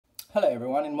Hello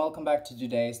everyone and welcome back to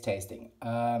today's tasting.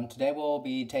 Today we'll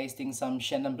be tasting some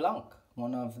Chenin Blanc,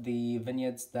 one of the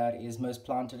vineyards that is most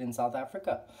planted in South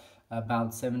Africa,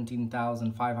 about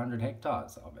 17,500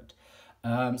 hectares of it.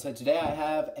 So today I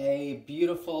have a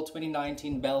beautiful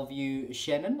 2019 Bellevue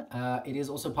Chenin. It is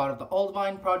also part of the Old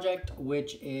Vine project,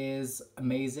 which is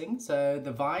amazing. So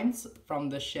the vines from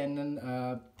the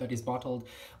Chenin that is bottled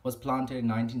was planted in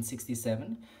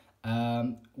 1967.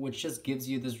 Which just gives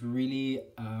you this really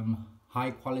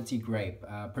high quality grape.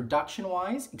 Production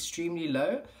wise, extremely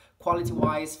low. Quality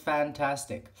wise,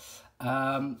 fantastic.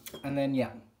 And then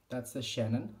yeah, that's the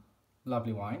Chenin.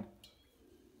 Lovely wine.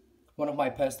 One of my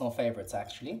personal favorites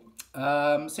actually.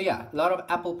 So yeah, a lot of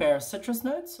apple pear citrus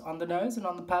notes on the nose and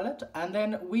on the palate. And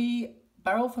then we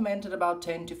barrel fermented about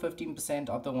 10 to 15%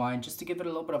 of the wine just to give it a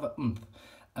little bit of a oomph.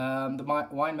 The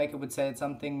winemaker would say it's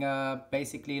something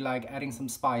basically like adding some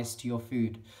spice to your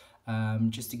food,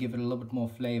 just to give it a little bit more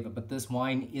flavor. But this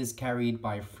wine is carried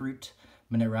by fruit,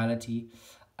 minerality.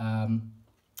 And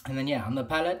then yeah, on the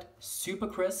palate, super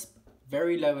crisp,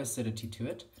 very low acidity to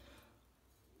it.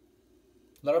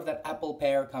 A lot of that apple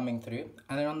pear coming through.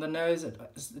 And then on the nose, it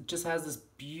just has this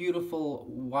beautiful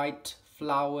white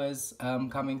flowers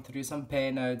coming through, some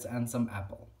pear notes and some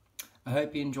apple. I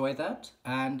hope you enjoy that,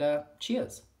 and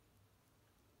cheers.